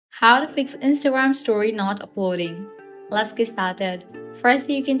How to fix Instagram story not uploading. Let's get started.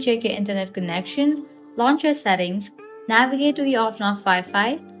 Firstly, you can check your internet connection, launch your settings, navigate to the option of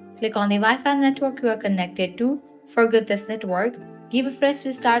Wi-Fi, click on the Wi-Fi network you are connected to, forget this network, give a fresh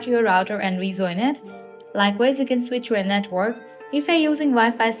restart to your router and rejoin it. Likewise, you can switch your network. If you are using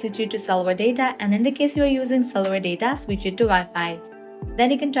Wi-Fi, switch it to cellular data, and in the case you are using cellular data, switch it to Wi-Fi.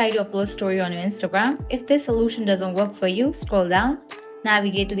 Then you can try to upload story on your Instagram. If this solution doesn't work for you, scroll down,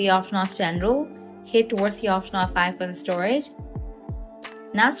 navigate to the option of General, hit towards the option of iPhone storage.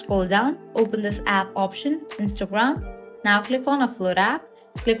 Now scroll down, open this app option, Instagram. Now click on Upload app,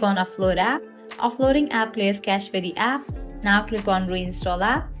 click on Upload app. Offloading app clears cache for the app. Now click on Reinstall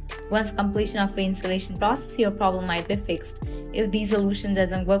app. Once completion of reinstallation process, your problem might be fixed. If the solution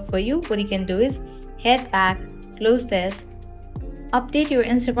doesn't work for you, what you can do is head back, close this, update your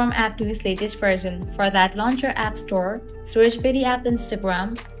Instagram app to its latest version. For that, launch your app store, search for the app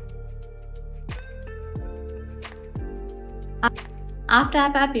Instagram. After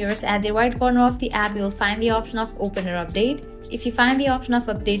app appears, at the right corner of the app, you'll find the option of Open or Update. If you find the option of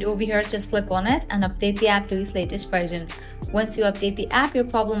Update over here, just click on it and update the app to its latest version. Once you update the app, your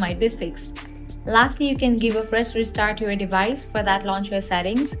problem might be fixed. Lastly, you can give a fresh restart to your device. For that, launch your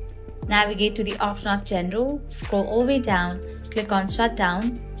settings, navigate to the option of General, scroll all the way down, click on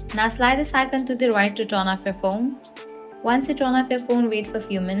Shutdown. Now slide this icon to the right to turn off your phone. Once you turn off your phone, wait for a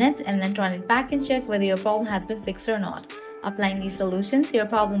few minutes and then turn it back and check whether your problem has been fixed or not. Applying these solutions, your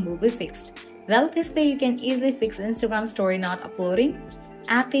problem will be fixed. Well, this way you can easily fix Instagram story not uploading.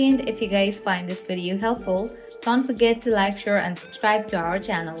 At the end, if you guys find this video helpful, don't forget to like, share and subscribe to our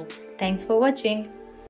channel. Thanks for watching.